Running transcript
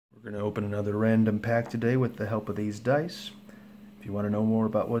We're going to open another random pack today with the help of these dice. If you want to know more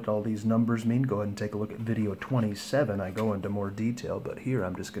about what all these numbers mean, go ahead and take a look at video 27. I go into more detail, but here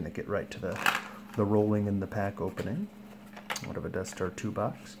I'm just going to get right to the rolling and the pack opening. Out of a Death Star 2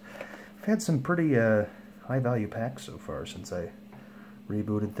 box. I've had some pretty high-value packs so far since I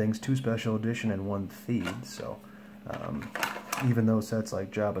rebooted things. 2 Special Edition and 1 Theed, so even though sets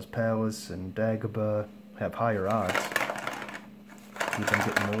like Jabba's Palace and Dagobah have higher odds, keep on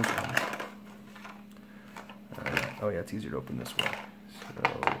getting those ones. Oh yeah, it's easier to open this way.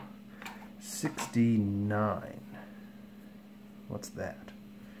 So, 69. What's that?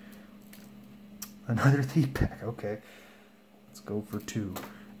 Another Theed pack, okay. Let's go for 2.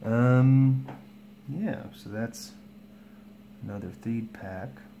 Yeah, so that's another Theed pack.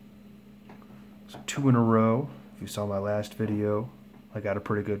 So 2 in a row. If you saw my last video, I got a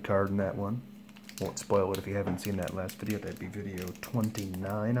pretty good card in that one. Won't spoil it if you haven't seen that last video. That'd be video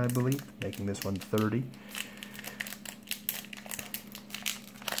 29, I believe, making this one 30.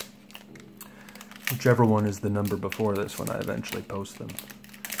 Whichever one is the number before this one, I eventually post them.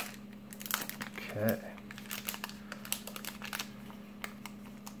 Okay.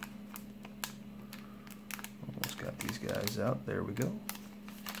 Almost got these guys out. There we go.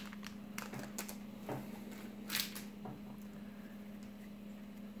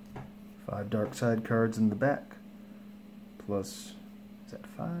 Five dark side cards in the back. Plus, is that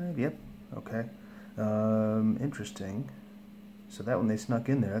 5? Yep. Okay. Interesting. So that one they snuck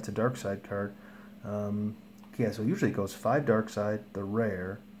in there. That's a dark side card. Yeah, so usually it goes 5 dark side, the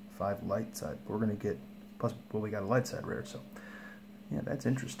rare, 5 light side. We're going to get, plus, well, we got a light side rare, so yeah, that's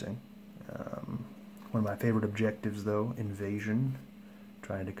interesting. One of my favorite objectives, though, invasion,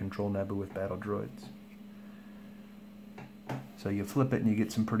 trying to control Naboo with battle droids. So you flip it and you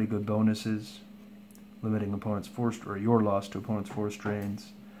get some pretty good bonuses, limiting opponents' force, or your loss to opponents' force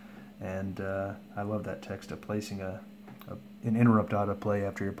drains. And I love that text of placing an interrupt auto play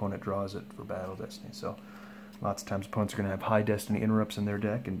after your opponent draws it for Battle Destiny. So lots of times opponents are going to have high Destiny interrupts in their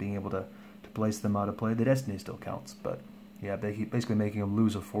deck, and being able to place them out of play, the Destiny still counts. But yeah, basically making them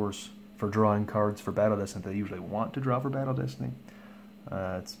lose a force for drawing cards for Battle Destiny that they usually want to draw for Battle Destiny.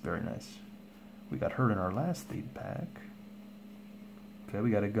 It's very nice. We got her in our last Theed pack. Okay, we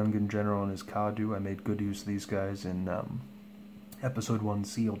got a Gungan General and his Kadu. I made good use of these guys in Episode 1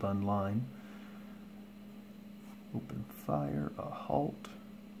 Sealed Online. Open fire, a halt.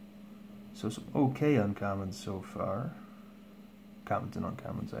 So some okay uncommons so far. Commons and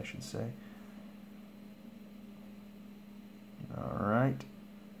uncommons, I should say. Alright.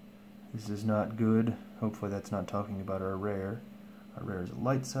 This is not good. Hopefully that's not talking about our rare. Our rare is a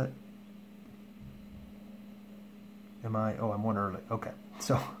light set. Am I? Oh, I'm one early. Okay.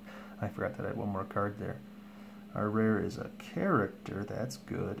 So, I forgot that I had one more card there. Our rare is a character. That's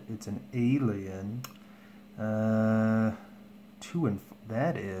good. It's an alien. 2 and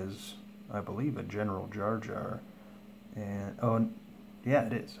that is, I believe, a General Jar Jar. And oh, yeah,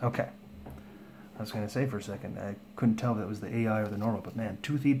 it is. Okay. I was going to say for a second, I couldn't tell if it was the AI or the normal, but man,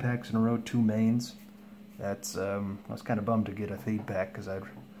 2 Theed packs in a row, 2 mains. That's I was kind of bummed to get a Theed pack because I'd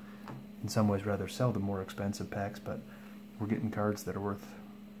in some ways rather sell the more expensive packs, but we're getting cards that are worth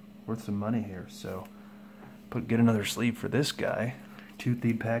some money here. So get another sleeve for this guy. 2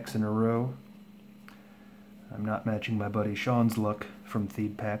 Theed packs in a row. I'm not matching my buddy Sean's luck from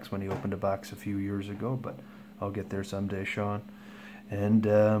Theed packs when he opened a box a few years ago, but I'll get there someday, Sean. And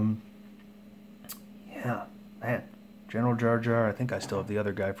yeah, man, General Jar Jar. I think I still have the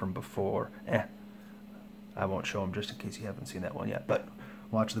other guy from before. I won't show him just in case you haven't seen that one yet, but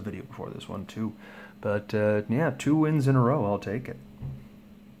watch the video before this one too. But yeah, 2 wins in a row. I'll take it.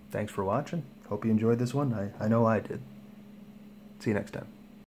 Thanks for watching. Hope you enjoyed this one. I know I did. See you next time.